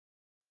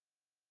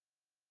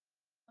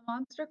A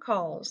Monster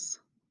Calls,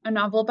 a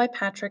novel by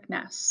Patrick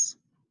Ness.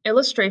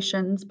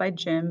 Illustrations by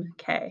Jim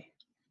Kay.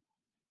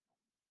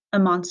 A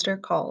Monster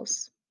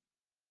Calls.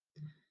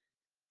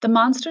 The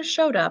monster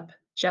showed up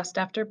just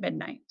after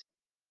midnight,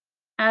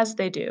 as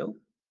they do.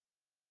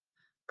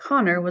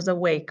 Connor was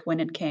awake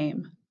when it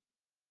came.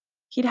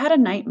 He'd had a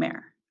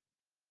nightmare.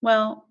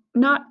 Well,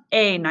 not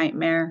a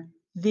nightmare,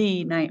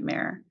 the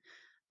nightmare.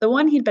 The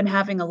one he'd been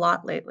having a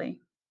lot lately.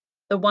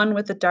 The one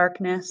with the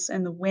darkness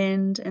and the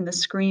wind and the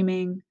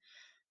screaming.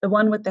 The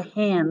one with the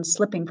hand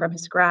slipping from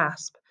his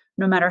grasp,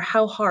 no matter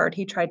how hard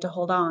he tried to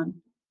hold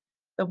on.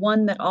 The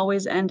one that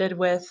always ended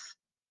with,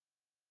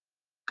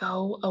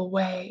 "Go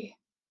away,"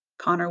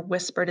 Connor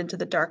whispered into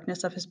the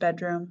darkness of his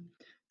bedroom,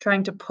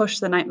 trying to push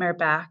the nightmare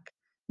back,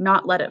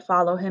 not let it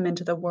follow him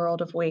into the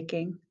world of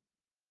waking.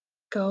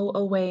 Go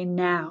away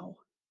now.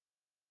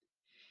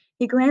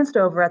 He glanced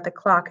over at the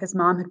clock his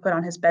mom had put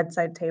on his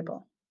bedside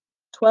table.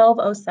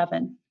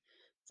 12:07,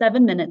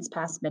 7 minutes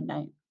past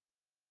midnight,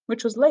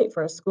 which was late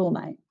for a school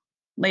night.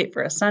 Late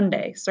for a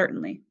Sunday,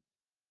 certainly.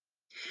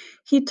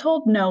 He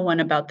told no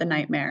one about the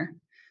nightmare.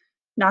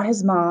 Not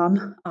his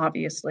mom,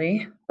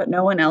 obviously, but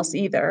no one else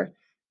either.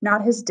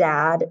 Not his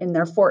dad in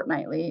their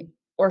fortnightly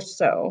or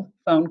so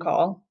phone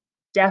call.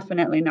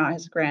 Definitely not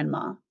his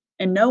grandma.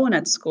 And no one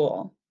at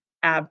school.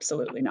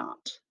 Absolutely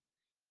not.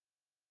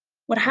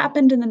 What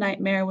happened in the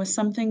nightmare was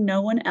something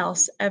no one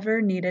else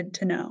ever needed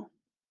to know.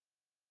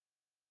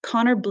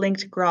 Connor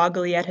blinked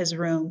groggily at his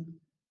room.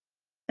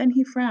 Then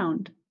he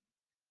frowned.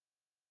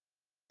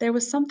 There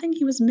was something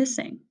he was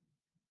missing.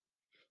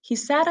 He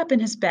sat up in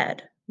his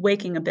bed,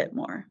 waking a bit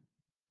more.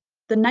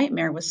 The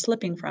nightmare was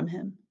slipping from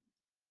him.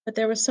 But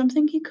there was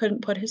something he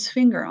couldn't put his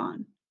finger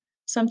on.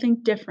 Something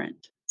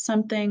different.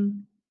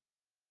 Something.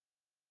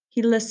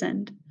 He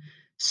listened,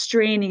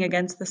 straining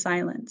against the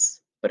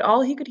silence, but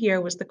all he could hear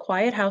was the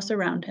quiet house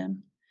around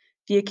him,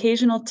 the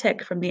occasional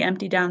tick from the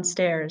empty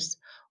downstairs,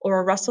 or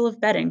a rustle of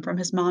bedding from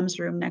his mom's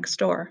room next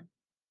door.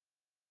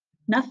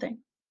 Nothing.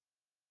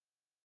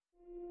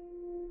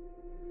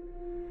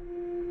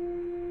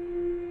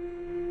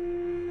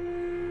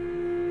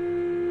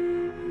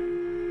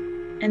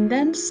 And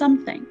then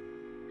something.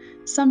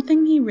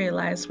 Something he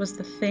realized was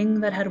the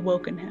thing that had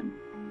woken him.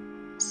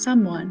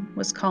 Someone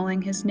was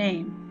calling his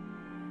name.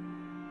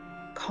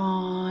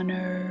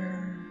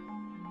 Connor.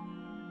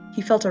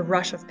 He felt a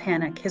rush of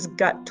panic, his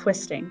gut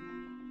twisting.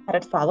 Had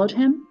it followed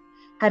him?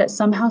 Had it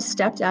somehow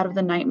stepped out of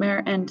the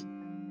nightmare and...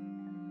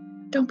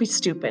 Don't be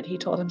stupid, he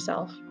told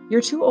himself. You're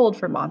too old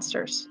for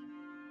monsters.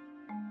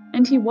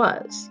 And he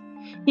was.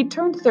 He'd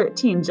turned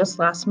 13 just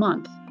last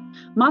month.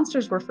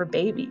 Monsters were for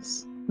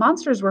babies.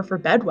 Monsters were for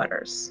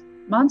bedwetters.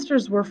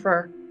 Monsters were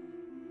for...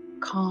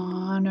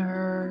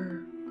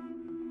 Connor.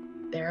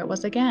 There it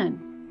was again.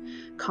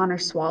 Connor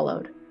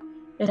swallowed.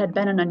 It had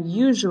been an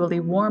unusually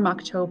warm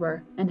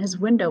October, and his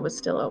window was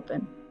still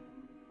open.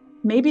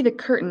 Maybe the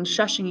curtains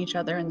shushing each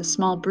other in the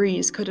small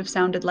breeze could have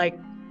sounded like,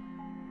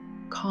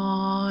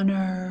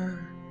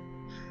 Connor.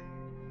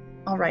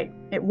 All right,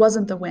 it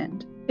wasn't the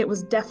wind. It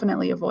was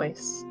definitely a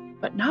voice,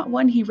 but not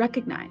one he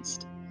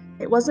recognized.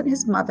 It wasn't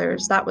his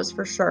mother's, that was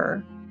for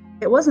sure.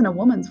 It wasn't a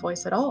woman's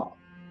voice at all.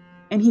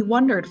 And he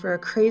wondered for a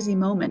crazy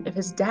moment if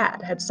his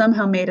dad had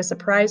somehow made a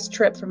surprise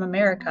trip from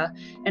America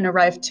and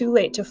arrived too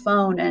late to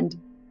phone and...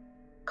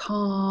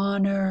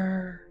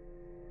 Connor.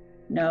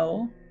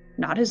 No,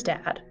 not his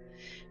dad.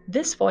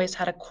 This voice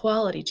had a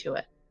quality to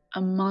it,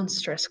 a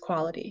monstrous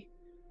quality,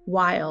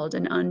 wild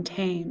and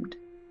untamed.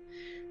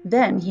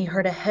 Then he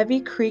heard a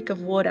heavy creak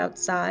of wood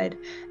outside,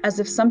 as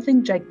if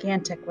something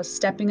gigantic was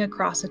stepping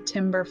across a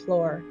timber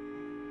floor.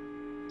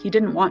 He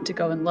didn't want to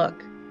go and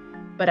look,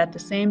 but at the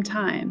same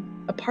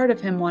time, a part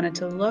of him wanted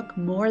to look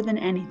more than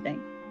anything.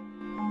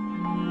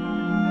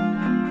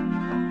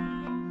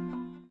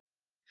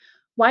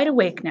 Wide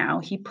awake now,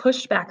 he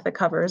pushed back the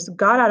covers,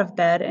 got out of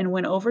bed, and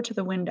went over to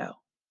the window.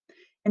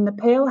 In the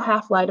pale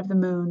half-light of the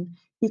moon,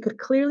 he could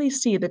clearly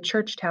see the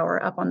church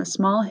tower up on the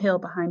small hill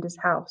behind his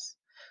house,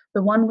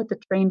 the one with the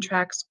train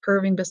tracks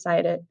curving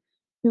beside it,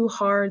 two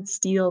hard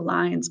steel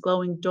lines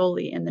glowing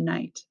dully in the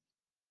night.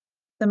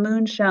 The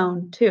moon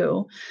shone,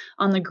 too,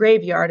 on the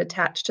graveyard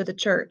attached to the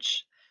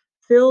church,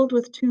 filled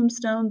with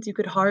tombstones you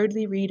could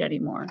hardly read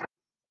anymore.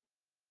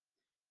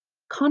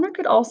 Connor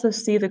could also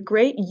see the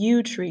great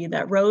yew tree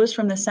that rose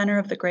from the center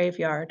of the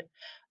graveyard,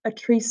 a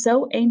tree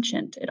so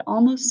ancient it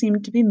almost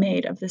seemed to be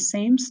made of the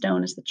same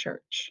stone as the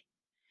church.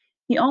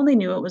 He only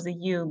knew it was a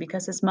yew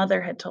because his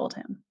mother had told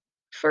him.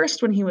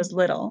 First when he was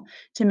little,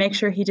 to make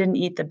sure he didn't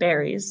eat the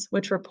berries,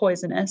 which were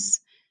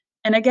poisonous,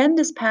 and again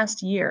this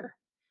past year,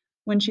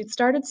 when she'd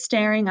started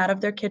staring out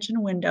of their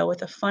kitchen window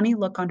with a funny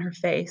look on her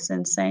face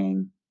and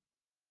saying,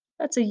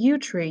 "That's a yew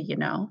tree, you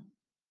know."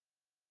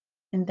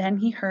 And then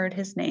he heard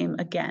his name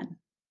again.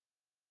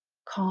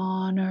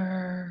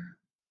 Connor.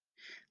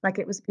 Like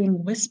it was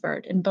being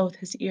whispered in both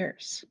his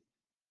ears.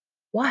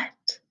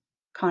 "What?"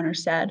 Connor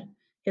said,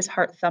 his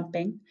heart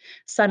thumping,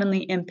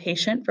 suddenly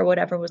impatient for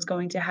whatever was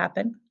going to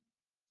happen.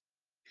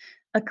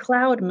 A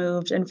cloud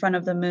moved in front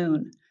of the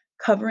moon,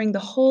 covering the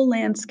whole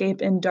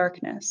landscape in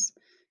darkness,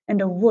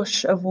 and a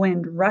whoosh of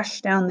wind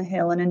rushed down the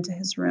hill and into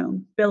his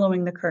room,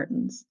 billowing the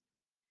curtains.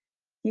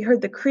 He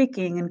heard the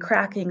creaking and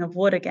cracking of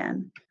wood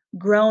again,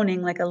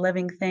 groaning like a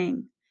living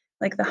thing,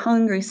 like the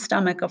hungry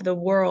stomach of the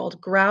world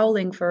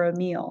growling for a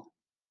meal.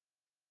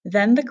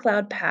 Then the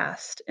cloud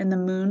passed and the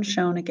moon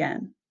shone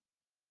again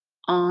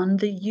on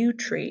the yew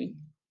tree,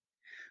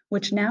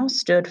 which now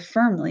stood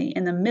firmly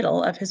in the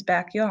middle of his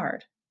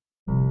backyard.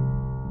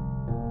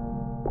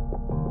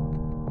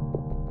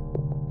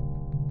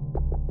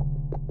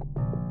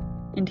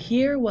 And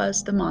here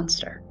was the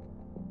monster.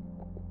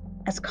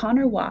 As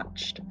Connor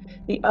watched,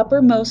 the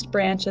uppermost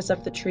branches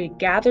of the tree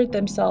gathered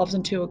themselves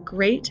into a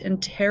great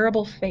and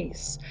terrible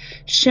face,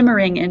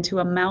 shimmering into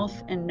a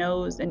mouth and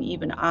nose and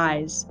even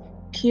eyes,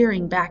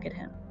 peering back at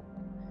him.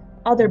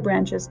 Other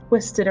branches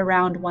twisted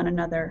around one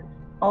another,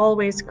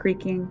 always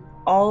creaking,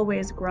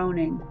 always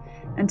groaning,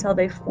 until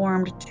they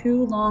formed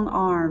two long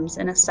arms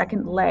and a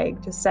second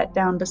leg to set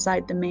down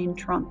beside the main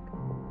trunk.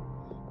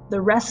 The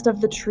rest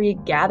of the tree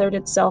gathered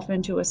itself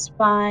into a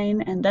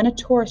spine and then a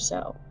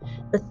torso,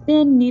 the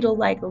thin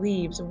needle-like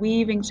leaves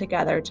weaving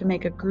together to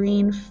make a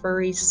green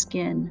furry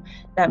skin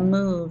that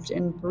moved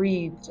and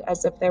breathed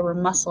as if there were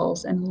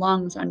muscles and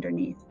lungs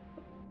underneath.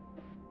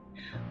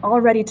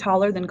 Already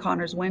taller than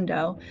Connor's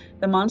window,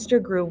 the monster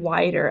grew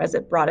wider as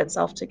it brought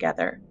itself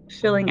together,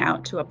 filling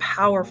out to a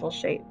powerful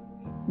shape,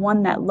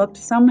 one that looked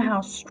somehow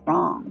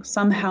strong,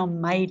 somehow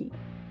mighty.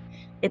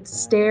 It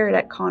stared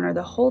at Connor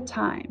the whole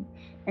time,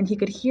 and he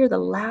could hear the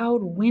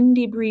loud,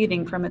 windy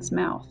breathing from its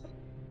mouth.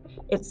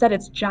 It set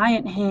its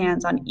giant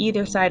hands on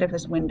either side of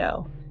his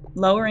window,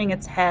 lowering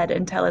its head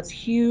until its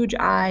huge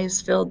eyes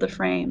filled the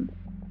frame,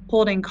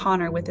 holding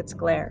Connor with its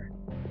glare.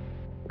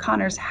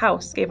 Connor's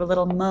house gave a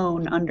little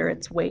moan under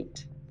its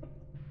weight.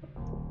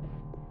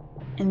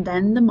 And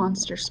then the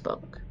monster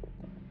spoke.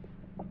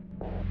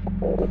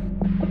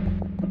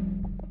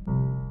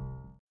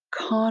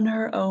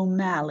 Connor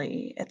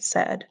O'Malley, it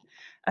said,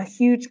 a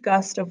huge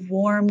gust of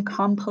warm,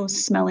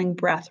 compost-smelling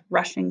breath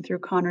rushing through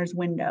Connor's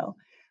window,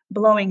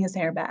 blowing his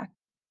hair back.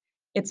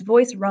 Its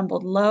voice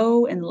rumbled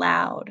low and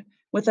loud,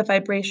 with a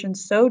vibration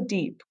so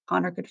deep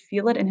Connor could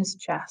feel it in his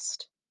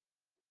chest.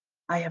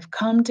 I have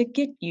come to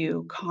get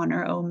you,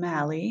 Connor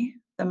O'Malley,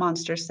 the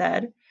monster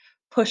said,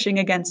 pushing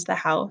against the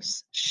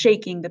house,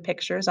 shaking the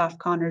pictures off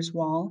Connor's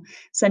wall,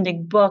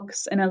 sending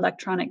books and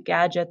electronic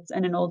gadgets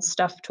and an old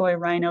stuffed toy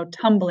rhino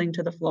tumbling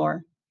to the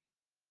floor.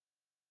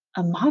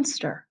 A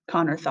monster,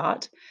 Connor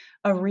thought,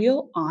 a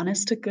real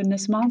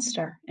honest-to-goodness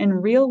monster in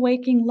real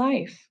waking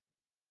life.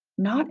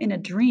 Not in a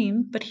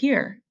dream, but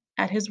here,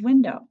 at his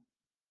window.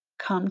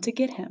 Come to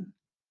get him.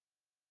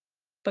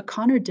 But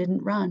Connor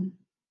didn't run.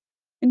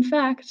 In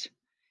fact,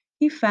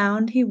 he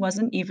found he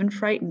wasn't even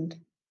frightened.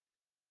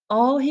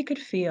 All he could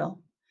feel,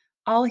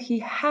 all he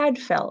had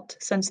felt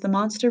since the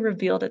monster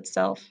revealed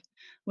itself,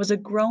 was a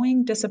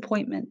growing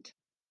disappointment.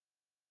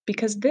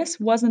 Because this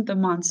wasn't the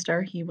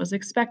monster he was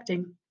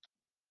expecting.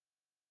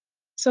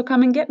 So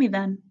come and get me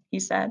then, he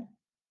said.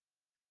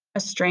 A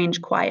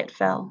strange quiet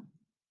fell.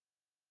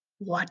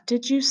 What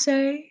did you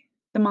say?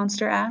 The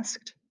monster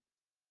asked.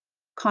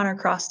 Connor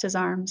crossed his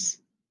arms.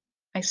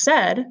 I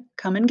said,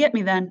 come and get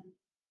me then.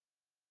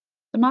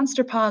 The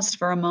monster paused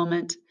for a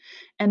moment,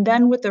 and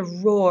then with a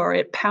roar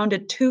it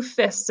pounded two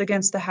fists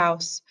against the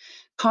house.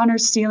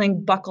 Connor's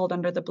ceiling buckled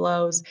under the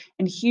blows,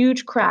 and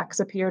huge cracks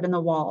appeared in the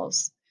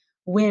walls.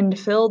 Wind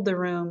filled the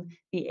room,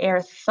 the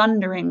air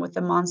thundering with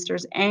the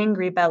monster's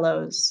angry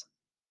bellows.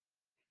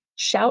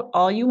 Shout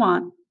all you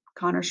want,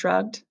 Connor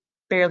shrugged,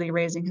 barely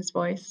raising his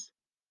voice.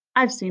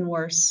 I've seen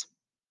worse.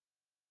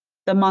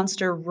 The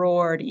monster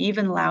roared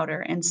even louder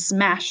and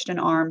smashed an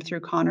arm through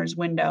Connor's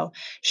window,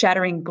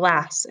 shattering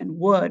glass and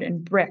wood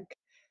and brick.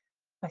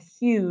 A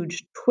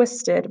huge,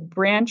 twisted,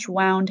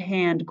 branch-wound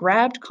hand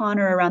grabbed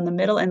Connor around the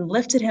middle and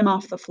lifted him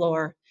off the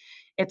floor.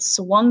 It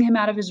swung him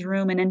out of his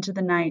room and into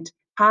the night,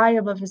 high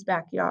above his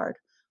backyard,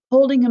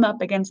 holding him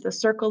up against the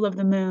circle of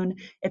the moon,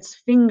 its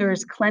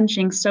fingers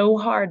clenching so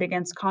hard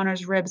against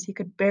Connor's ribs he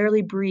could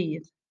barely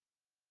breathe.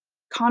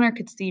 Connor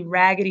could see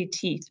raggedy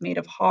teeth made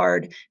of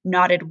hard,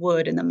 knotted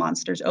wood in the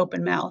monster's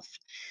open mouth,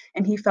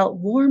 and he felt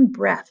warm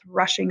breath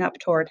rushing up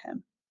toward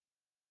him.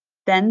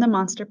 Then the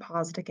monster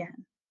paused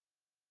again.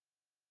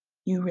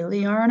 You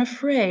really aren't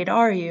afraid,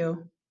 are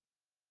you?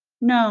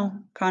 No,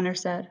 Connor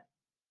said.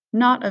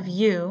 Not of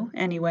you,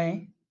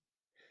 anyway.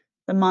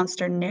 The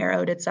monster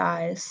narrowed its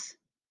eyes.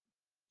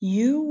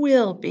 You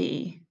will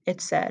be,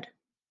 it said,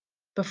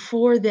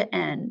 before the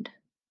end.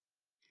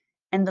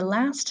 And the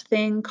last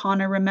thing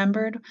Connor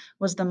remembered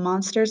was the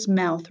monster's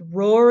mouth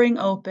roaring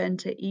open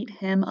to eat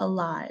him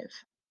alive.